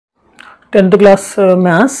10th class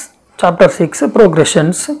maths chapter 6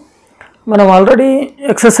 progressions మనం already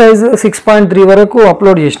exercise 6.3 వరకు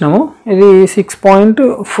upload చేసినాము. ఇది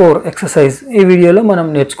 6.4 ఎక్సర్సైజ్ ఈ వీడియోలో మనం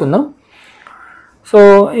నేర్చుకుందాం. సో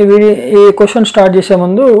ఈ క్వశ్చన్ స్టార్ట్ చేసే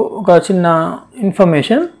ముందు ఒక చిన్న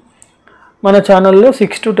ఇన్ఫర్మేషన్. మన ఛానల్లో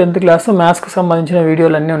 6 to 10th క్లాస్ మ్యాథ్స్కి సంబంధించిన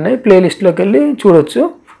వీడియోలు అన్నీ ఉన్నాయి. ప్లేలిస్ట్లోకి వెళ్ళి చూడొచ్చు.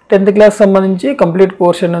 10th క్లాస్ సంబంధించి కంప్లీట్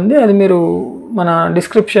పోర్షన్ ఉంది. అది మీరు మన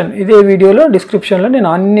డిస్క్రిప్షన్, ఇదే వీడియోలో డిస్క్రిప్షన్లో నేను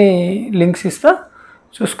అన్ని లింక్స్ ఇస్తా,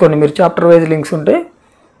 చూసుకోండి. మీరు చాప్టర్ వైజ్ లింక్స్ ఉంటాయి,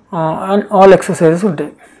 ఆల్ ఎక్సర్సైజెస్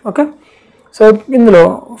ఉంటాయి. ఓకే, సో ఇందులో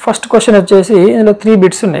ఫస్ట్ క్వశ్చన్ వచ్చేసి ఇందులో 3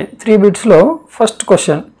 బిట్స్ ఉన్నాయి. 3 బిట్స్లో first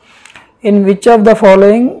question, in which of the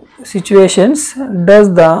following situations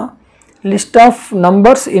does the list of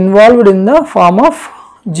numbers involved in the form of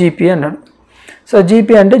GP అన్నాడు. సో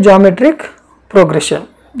జీపీ అంటే geometric progression.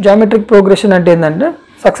 Geometric progression అంటే ఏంటంటే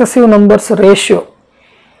successive numbers ratio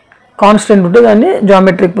constant ఉంటే దాన్ని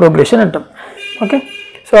geometric progression అంటాం. Okay,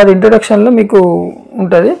 so అది ఇంట్రొడక్షన్లో మీకు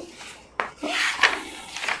ఉంటుంది.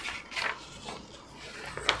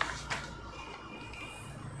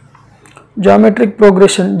 జామెట్రిక్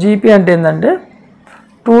ప్రోగ్రెషన్ జీపీ అంటే ఏంటంటే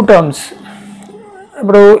 2 టర్మ్స్.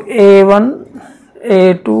 ఇప్పుడు A1,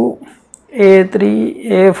 A2, A3,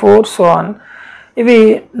 A4 so on, ఇవి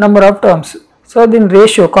నెంబర్ ఆఫ్ టర్మ్స్. సో దీని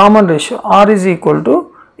ratio, common ratio R is equal to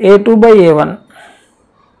A2 by A1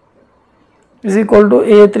 is equal to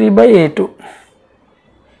A3 by A2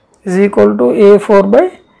 is equal to A4 by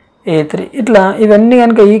A3. ఇట్లా ఇవన్నీ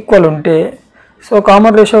కనుక equal ఉంటే, so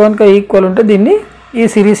common ratio కనుక equal ఉంటే దీన్ని, ఈ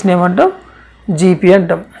సిరీస్ని ఏమంటాం, జీపీ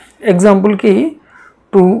అంటాం. ఎగ్జాంపుల్కి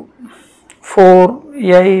 2, 4,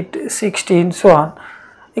 8, 16 సో ఆన్.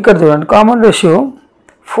 ఇక్కడ చూడండి, కామన్ రేషియో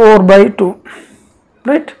 4/2,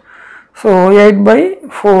 రైట్. సో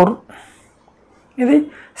 8/4, ఇది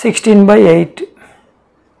 16/8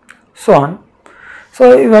 సో ఆన్. సో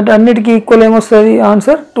ఇవన్నీ అన్నిటికీ ఈక్వల్ ఏమొస్తుంది,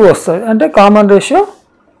 ఆన్సర్ 2 వస్తుంది. అంటే కామన్ రేషియో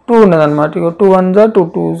 2 ఉన్నది అనమాట. 2 1s 2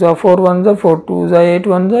 2s 4 1s 4 2s 8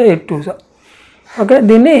 1s 8 2s. Okay,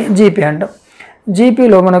 దీన్ని జీపీ అంటాం.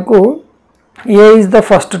 జీపీలో మనకు ఏ is the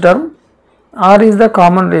first term, are is the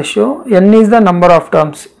common ratio, N is the number of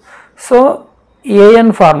terms. So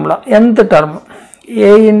AN formula, nth term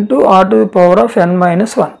a into r to the power of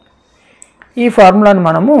n-1. ఈ ఫార్ములాని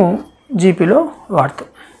మనము జీపీలో వాడతాం.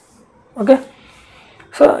 Okay,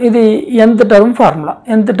 so ఇది nth term formula,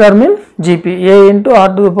 nth term in GP, a into r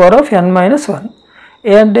to the power of n-1.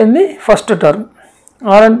 a అంటే ఏంది, first term,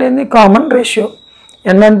 r అంటే ఏంది, common ratio,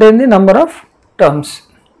 n అంటే ఏంది, నంబర్ ఆఫ్ టర్మ్స్.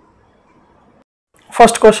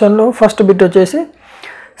 ఫస్ట్ క్వశ్చన్లో ఫస్ట్ బిట్ వచ్చేసి,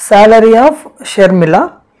 salary of Sharmila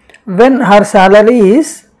when her salary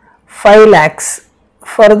is 5 lakhs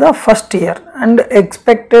for the first year and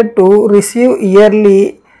expected to receive yearly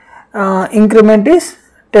increment is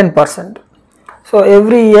 10%. So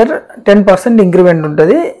every year 10% increment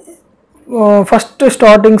ఉంటుంది. First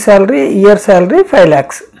starting salary, year salary 5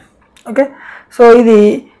 lakhs. Okay, so ఇది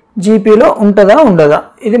జీపీలో ఉంటుందా ఉండదా,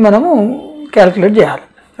 ఇది మనము calculate చేయాలి.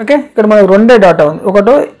 Okay, ఇక్కడ మనకు 2 data ఉంది.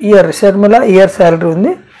 ఒకటో ఇయర్, షర్మిల ఇయర్ శాలరీ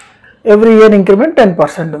ఉంది, ఎవ్రీ ఇయర్ ఇంక్రిమెంట్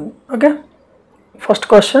 10% ఉంది. Okay, first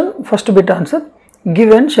question, first bit answer,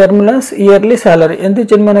 given షర్మిలాస్ yearly salary ఎంత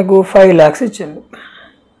ఇచ్చింది మనకు, 5 lakhs ఇచ్చింది.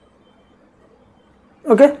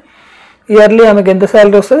 ఓకే, ఇయర్లీ ఆమెకు ఎంత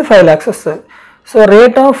శాలరీ వస్తుంది, 5 lakhs వస్తుంది. So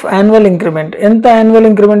rate of annual increment, ఎంత యాన్యువల్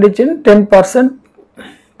ఇంక్రిమెంట్ ఇచ్చింది, 10%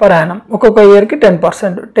 పర్ యానం, ఒక్కొక్క ఇయర్కి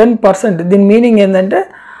 10%. 10% దీని మీనింగ్ ఏంటంటే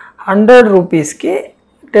 100 రూపీస్కి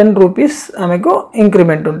 10 రూపీస్ ఆమెకు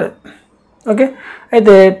ఇంక్రిమెంట్ ఉంటుంది. ఓకే,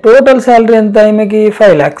 అయితే టోటల్ శాలరీ ఎంత ఆమెకి,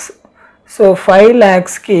 5 lakhs. సో 5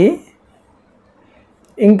 lakhsకి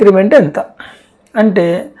ఇంక్రిమెంట్ ఎంత అంటే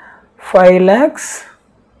 5 lakhs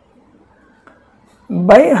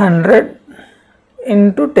by 100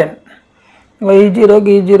 into 10, ఈ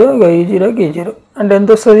 0కి 0, ఈ 0కి 0 అంటే ఎంత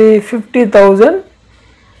వస్తుంది, 50,000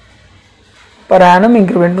 పర్ యానం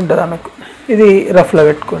ఇంక్రిమెంట్ ఉంటుంది ఆమెకు. ఇది రఫ్లో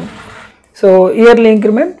పెట్టుకోండి. So yearly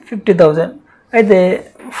increment 50,000. అయితే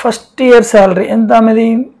ఫస్ట్ ఇయర్ శాలరీ ఎంత ఆమెది,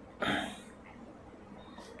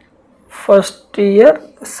 ఫస్ట్ ఇయర్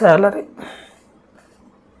శాలరీ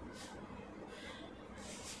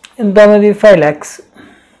ఎంత అనేది, 5 lakhs.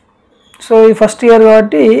 సో ఈ ఫస్ట్ ఇయర్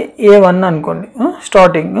కాబట్టి A1 అనుకోండి,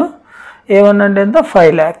 స్టార్టింగ్ A1 అంటే ఎంత,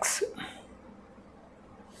 5 lakhs,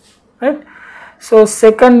 right. So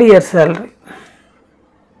second year salary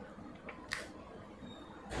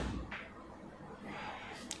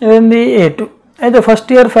ఇదేంది, A2. అయితే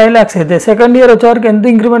ఫస్ట్ ఇయర్ 5 lakhs అయితే సెకండ్ ఇయర్ వచ్చేవరకు ఎంత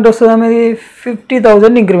ఇంక్రిమెంట్ వస్తుంది అనేది,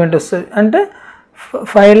 50,000 ఇంక్రిమెంట్ వస్తుంది. అంటే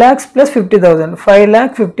 5 lakhs + 50,000,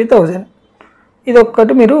 5,50,000. ఇది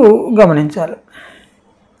ఒక్కటి మీరు గమనించాలి.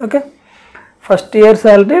 Okay, first year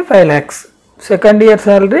salary 5 lakhs, second year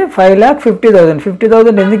salary 5,50,000.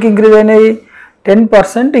 50,000 ఎందుకు ఇంక్రీజ్ అయినాయి?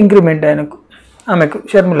 10% ఇంక్రిమెంట్ ఆయనకు, ఆమెకు,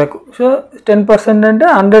 షర్మిలకు. సో 10% అంటే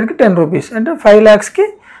 100కి 10 రూపీస్ అంటే 5 lakhsకి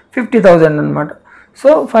 50,000 అనమాట. సో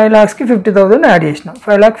 5 lakhsకి 50,000 యాడ్ చేసినాం,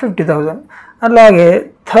 5,50,000. అలాగే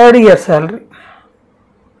third year salary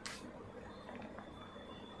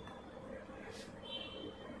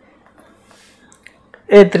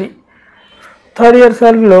A3. Third year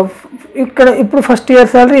శాలరీలో ఇక్కడ ఇప్పుడు ఫస్ట్ ఇయర్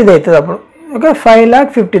శాలరీ ఇది అవుతుంది అప్పుడు. ఓకే,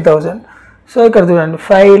 5,50,000. సో ఇక్కడ చూడండి,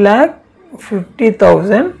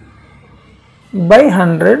 5,50,000 by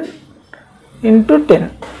 100 into 10,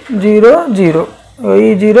 0 0, ఈ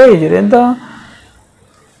 0 ఈ 0 ఎంత?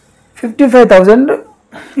 55,000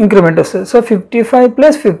 ఇంక్రిమెంట్ వస్తుంది. సో 55 +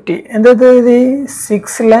 50 ఎంత అవుతుంది? ఇది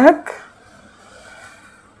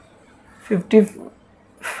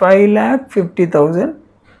 5,50,000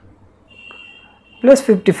 +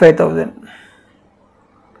 55,000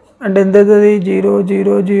 అంటే ఎంత అవుతుంది? 0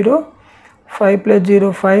 0 0, 5 + 0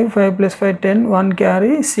 5, 5 + 5 10, 1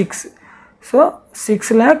 carry 6. సో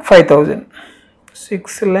 6,05,000,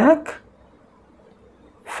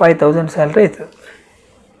 6,05,000 శాలరీ అవుతుంది.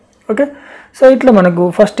 ఓకే, సో ఇట్లా మనకు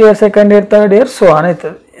first year, second year, third year so అని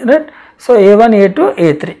అవుతుంది, right. So A1 A2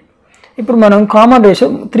 A3. ఇప్పుడు మనం కామన్ రేషియో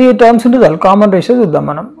 3 టర్మ్స్ ఉంటుంది, అది కామన్ రేషియో చూద్దాం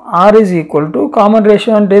మనం. R is equal to, common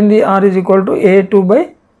ratio అంటే ఏంది? R is equal to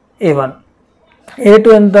A2/A1. A2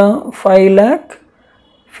 ఎంత?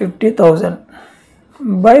 5,50,000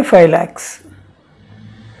 by 5 lakhs.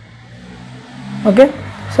 ఓకే,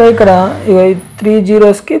 సో ఇక్కడ ఇక 3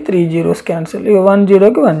 zeros-కి 3 zeros క్యాన్సిల్, ఇక 1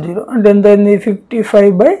 0కి 1 0 అంటే ఎంత అయింది?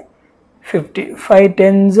 55/50. 5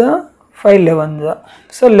 10s 5 11s,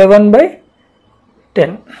 so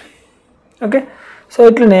 11/10. Okay, so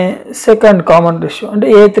ఇట్లనే సెకండ్ కామన్ రేషియో అంటే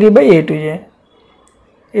A3/A2 చేయండి,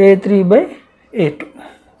 A3/A2.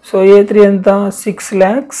 సో A3 ఎంత?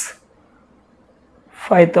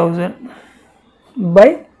 6,05,000 by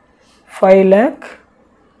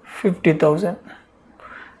 5,50,000.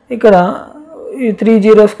 ఇక్కడ ఈ 3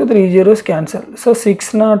 zeros-కు 3 zeros cancel, so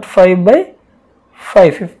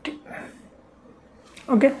 605/550.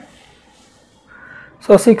 Okay,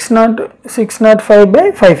 so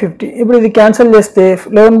 605/550. ఇప్పుడు ఇది క్యాన్సిల్ చేస్తే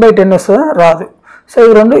 11/10 వస్తుందా? రాదు. సో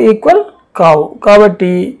ఇవి రెండు ఈక్వల్ కావు,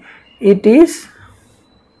 కాబట్టి it is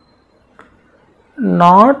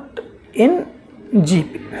not in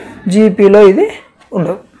GP. జీపీలో ఇది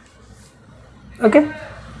ఉండదు. ఓకే,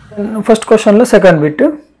 ఫస్ట్ క్వశ్చన్లో second bit,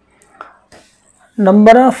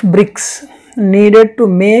 number of bricks needed to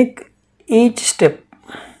make each step.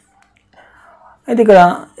 అయితే ఇక్కడ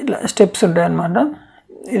ఇట్లా స్టెప్స్ ఉంటాయి అన్నమాట.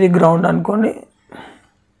 ఇది గ్రౌండ్ అనుకోండి,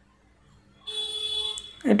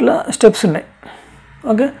 ఇట్లా స్టెప్స్ ఉన్నాయి.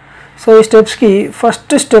 ఓకే, సో ఈ స్టెప్స్కి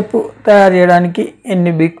ఫస్ట్ స్టెప్ తయారు చేయడానికి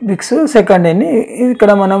ఎన్ని బ్రిక్స్, సెకండ్ ఎన్ని,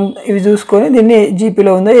 ఇక్కడ మనం ఇవి చూసుకొని దీన్ని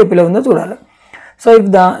జీపీలో ఉందో ఏపీలో ఉందో చూడాలి. So if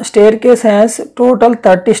the stair case has total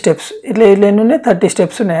 30 steps, ఇట్లా ఎన్ని ఉన్నాయి? 30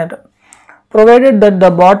 స్టెప్స్ ఉన్నాయట. Provided that the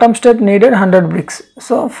bottom step needed 100 bricks.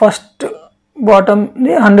 So first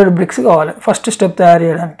బాటమ్ని 100 bricks కావాలి ఫస్ట్ స్టెప్ తయారు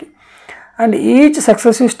చేయడానికి. And each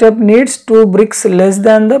successive step needs 2 bricks less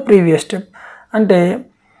than the previous step. అంటే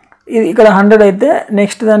ఇది ఇక్కడ 100 అయితే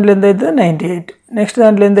నెక్స్ట్ దాంట్లో ఎంత అవుతుంది? 98, నెక్స్ట్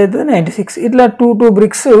దాంట్లో ఎంత అవుతుంది? 96. ఇట్లా 2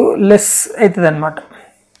 బ్రిక్స్ లెస్ అవుతుంది అనమాట.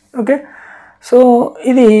 ఓకే, సో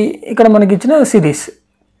ఇది ఇక్కడ మనకి ఇచ్చిన series.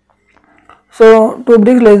 So 2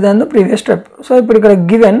 bricks less than the previous step. So ఇప్పుడు ఇక్కడ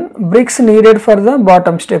given bricks needed for the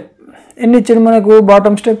bottom step ఎన్ని ఇచ్చింది మనకు?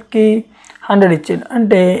 బాటమ్ స్టెప్కి 100 ఇచ్చింది,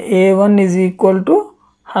 అంటే A1 is equal to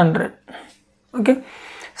 100. Okay,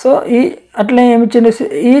 so ఈ అట్లా ఏమి ఇచ్చింది?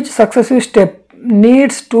 Each successive step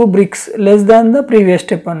needs 2 bricks less than the previous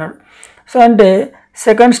step అన్నాడు. సో అంటే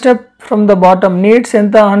second step from the bottom needs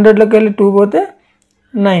ఎంత? 100లోకి వెళ్ళి 2 పోతే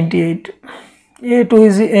 98. A2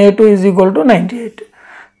 is equal to 98.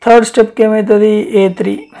 Third స్టెప్కి ఏమవుతుంది? A3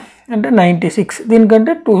 అంటే 96,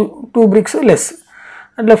 దీనికంటే 2 bricks లెస్.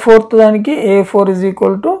 అట్లా ఫోర్త్ దానికి A4 is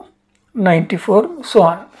equal to 94, so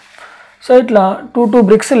on. So ఇట్లా 2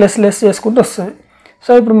 bricks లెస్ చేసుకుంటూ వస్తుంది. సో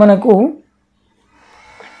ఇప్పుడు మనకు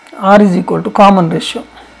R is equal to common ratio,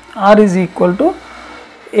 R is equal to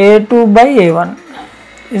A2/A1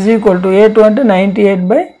 is equal to A2 అంటే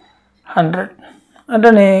 98/100.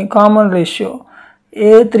 అంటే కామన్ రేషియో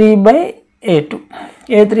A3/A2.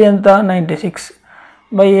 A3 ఎంత? 96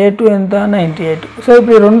 బై A2 ఎంత? 98. So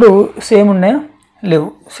ఇప్పుడు ఈ రెండు సేమ్ ఉన్నాయా? లేవు.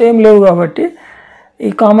 సేమ్ లేవు కాబట్టి ఈ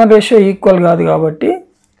కామన్ రేషియో ఈక్వల్ కాదు కాబట్టి,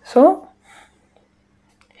 so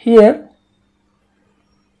here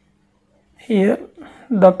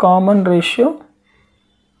the common ratio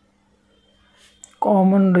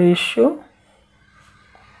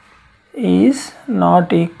is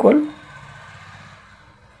not equal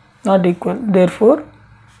not equal. Therefore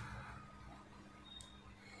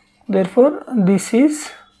this is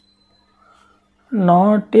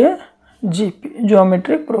not a GP,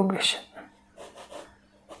 geometric progression.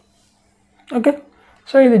 Okay,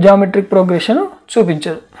 so ఇది geometric progression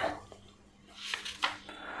చూపించదు.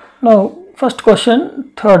 Now first question,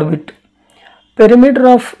 third bit. Perimeter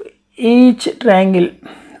of each triangle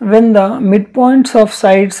when the midpoints of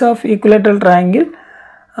sides of equilateral triangle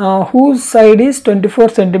whose side is 24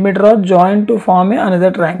 cm are joined to form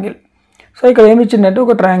another triangle. So ఇక్కడ ఏమి ఇచ్చిందంటే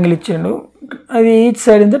ఒక triangle ఇచ్చిండు, అది each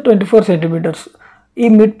side ఇంత 24 centimetres. ఈ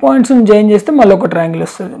mid పాయింట్స్ని join చేస్తే మళ్ళీ ఒక ట్రయాంగిల్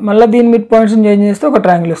వస్తుంది, మళ్ళీ దీని మిడ్ పాయింట్స్ని జాయిన్ చేస్తే ఒక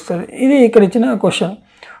ట్రయాంగిల్ వస్తుంది. ఇది ఇక్కడ ఇచ్చిన question.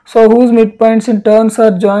 So whose mid points in turns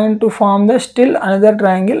are join to form the still another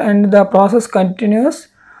triangle and the process continuous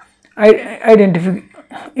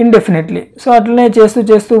indefinitely. So అట్లనే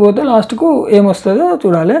చేస్తూ పోతే లాస్ట్కు ఏమొస్తుందో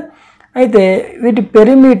చూడాలి. అయితే వీటి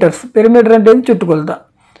పెరిమీటర్ అంటే చుట్టుకొలత.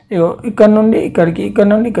 ఇగో ఇక్కడ నుండి ఇక్కడికి, ఇక్కడ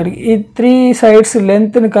నుండి ఇక్కడికి, ఈ 3 సైడ్స్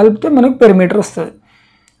లెంత్ని కలిపితే మనకు పెరిమీటర్ వస్తుంది.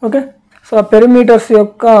 ఓకే, సో ఆ పెరిమీటర్స్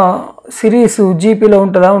యొక్క సిరీస్ జీపీలో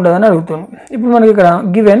ఉంటుందా ఉండదా అని అడుగుతుంది. ఇప్పుడు మనకి ఇక్కడ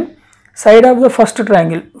given side of the first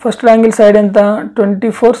triangle side ఎంత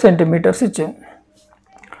 24 సెంటీమీటర్స్ ఇచ్చాము.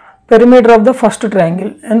 Perimeter of the first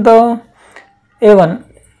triangle ఎంత A1.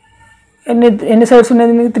 ఎన్ని సైడ్స్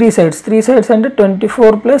ఉన్నాయి మీకు? 3 సైడ్స్ అంటే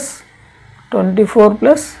 24 +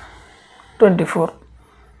 24.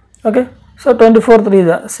 Okay, so 24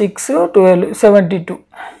 3 6 12 72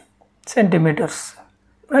 centimetres,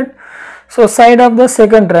 right. So side of the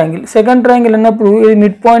second triangle అన్నప్పుడు ఇది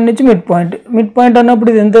మిడ్ పాయింట్ నుంచి మిడ్ పాయింట్ అన్నప్పుడు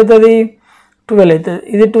ఇది ఎంత అవుతుంది? 12 అవుతుంది.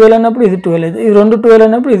 ఇది 12 అన్నప్పుడు ఇది 12 అవుతుంది. ఇది 2 12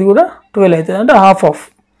 అన్నప్పుడు ఇది కూడా 12 అవుతుంది, అంటే half.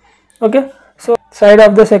 Okay, so side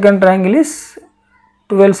of the second triangle is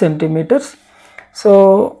 12 centimeters. So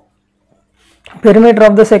perimeter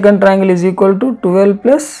of the second triangle is equal to 12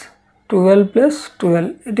 plus 12.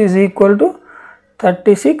 It is equal to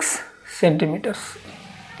 36 centimeters.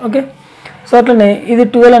 Okay, so అట్లనే ఇది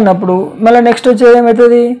 12 అన్నప్పుడు మళ్ళీ నెక్స్ట్ వచ్చేది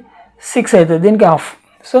ఏమవుతుంది? 6 అవుతుంది, దీనికి half.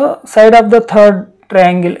 So side of the third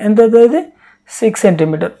triangle ఎంత అవుతుంది? 6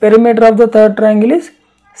 centimetre. Perimeter of the third triangle is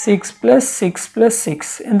 6 + 6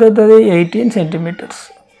 ఎంత అవుతుంది? 18 centimetres.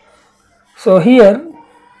 So here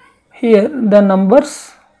the numbers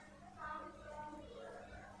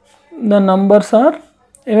are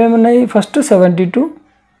ఏమేమి ఉన్నాయి? ఫస్ట్ 72,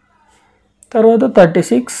 తర్వాత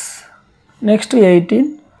 36, next 18,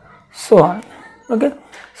 so on. Okay,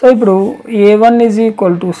 so ఇప్పుడు A1 is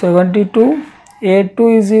equal to 72, A2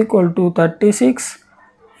 is equal to 36,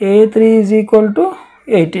 A3 is equal to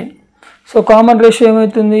 18. So common ratio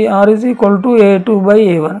ఏమవుతుంది? R is equal to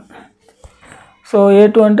A2/A1. So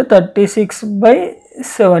A2 అంటే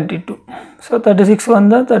 36/72. So 36 1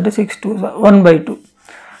 36 2 1/2.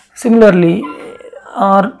 Similarly,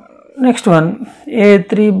 R next one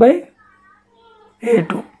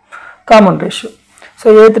A3/A2 common ratio. So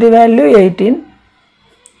A3 value 18,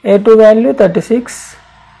 A2 value 36.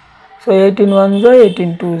 So 18 1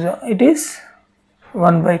 18 2 it is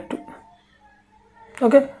 1/2.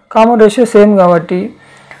 Okay, common ratio same kabatti.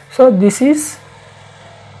 So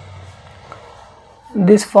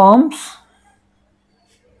this forms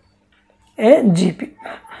a GP.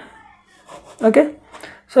 Okay,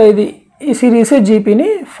 so ఇది ఈ series జీపీని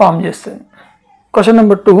form చేస్తుంది. Question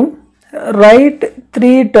number 2, right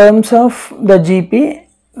 3 terms of the GP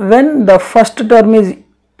when the first term is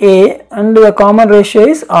a and the common ratio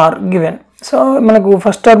is are given. So మనకు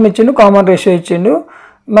first term ఇచ్చిండు, common ratio ఇచ్చిండు,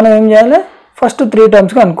 మనం ఏం చేయాలి? First 3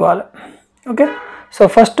 టర్మ్స్కి అనుకోవాలి. ఓకే, సో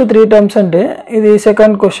ఫస్ట్ 3 టర్మ్స్ అంటే ఇది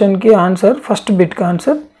సెకండ్ క్వశ్చన్కి answer, first బిట్కి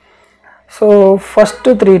answer. So first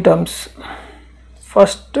 3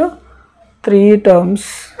 terms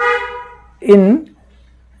in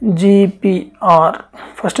GPR.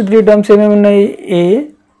 First 3 terms ఏమేమి ఉన్నాయి?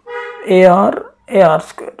 AR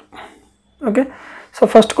square. Okay, so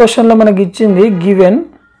first క్వశ్చన్లో మనకి ఇచ్చింది given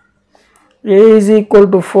A is equal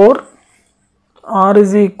to 4, R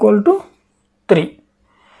is equal to 3,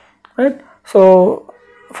 right. So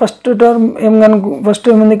first term first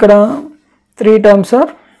ఏముంది ఇక్కడ? 3 terms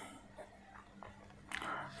are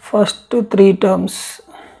first 3 terms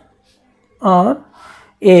are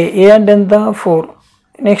ఏ అంటే ఎంత? 4.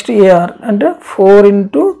 Next AR అంటే 4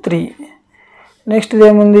 × 3. Next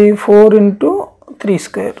ఇదేముంది? 4 × 3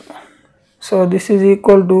 square. So this is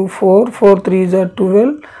equal to 4 4 3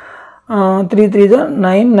 12, 3 3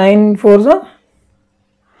 9, 9 4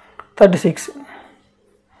 36.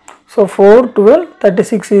 So 4 12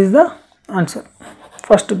 36 is the answer.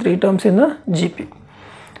 First 3 terms in the GP.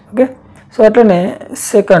 Okay, so atlane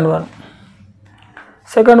second one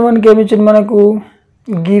ki emi ichindi manaku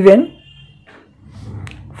given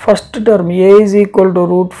first term a is equal to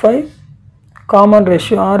root 5, common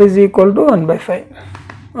ratio r is equal to 1 by 5.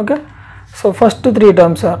 Okay, so first three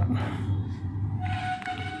terms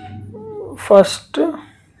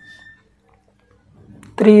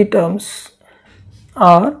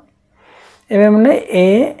are ఏమేమున్నాయి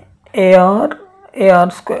AR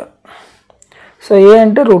square. So a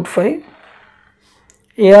అంటే root 5,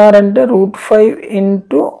 AR అంటే root 5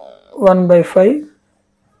 into 1 by 5,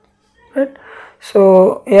 right? So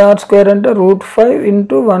AR square అంటే root 5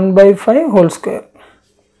 into 1 by 5 whole square.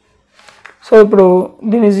 So ఇప్పుడు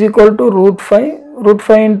దీని is equal to root 5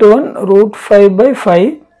 into 1 root 5 by 5,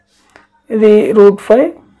 ఇది root 5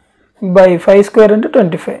 by 5 square into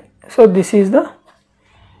 25. So this is the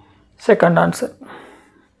second answer.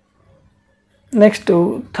 Next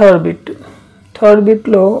third bit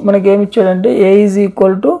లో మనకి ఏమి ఇచ్చాడంటే a is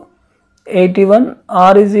equal to 81,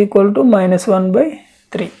 r is equal to -1 by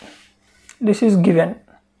 3. This is given,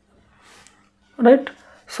 right?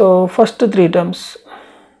 So first three terms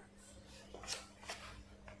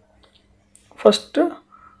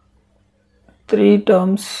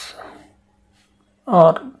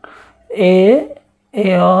are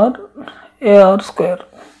AR square.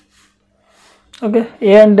 Okay,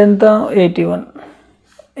 a అంటే ఎంత 81,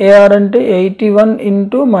 AR అంటే 81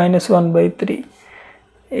 into -1 by 3,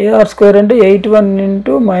 AR square అంటే 81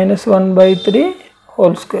 into -1 by 3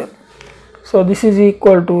 whole square. So this is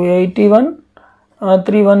equal to 81,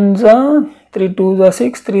 3 1s are 3 2s are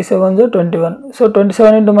 6, 3 7s are 21. So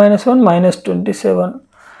 27 into -1 -27.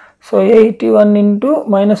 So 81 into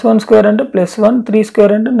 -1 square and +1, 3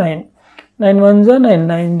 square and 9, 9 1s are 9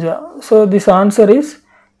 9s are. So this answer is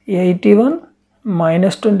 81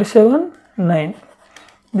 -27 9.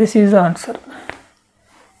 This is the answer,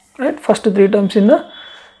 right? First three terms in the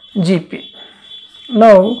GP.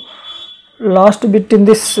 Now last bit in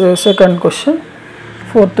this second question,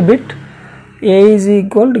 fourth bit, a is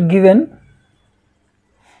equal to given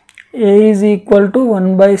a is equal to 1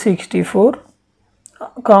 by 64,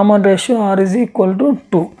 common ratio r is equal to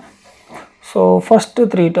 2. So first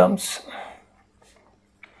three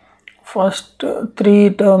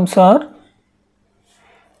terms are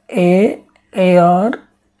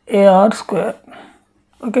AR square.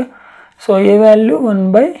 Okay, so a value 1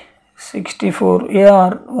 by 64,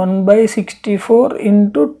 AR 1 by 64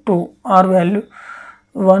 into 2, r value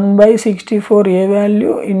 1 by 64, a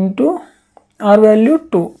value into r value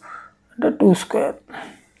 2, అంటే 2 square.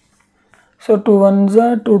 So 2 1s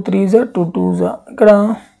are 2 3s are 2 2s are. ఇక్కడ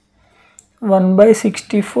 1 by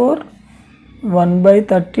 64, 1 by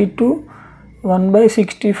 32, 1 by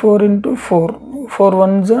 64 into 4, 4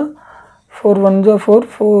 1s are 4 1s are 4,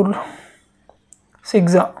 4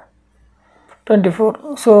 6 are 24.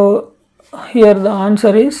 So here the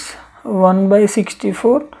answer is 1 by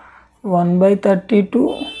 64, 1 by 32,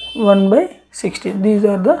 1 by 16. These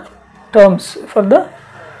are the terms for the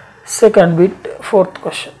second bit, fourth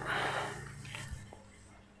question.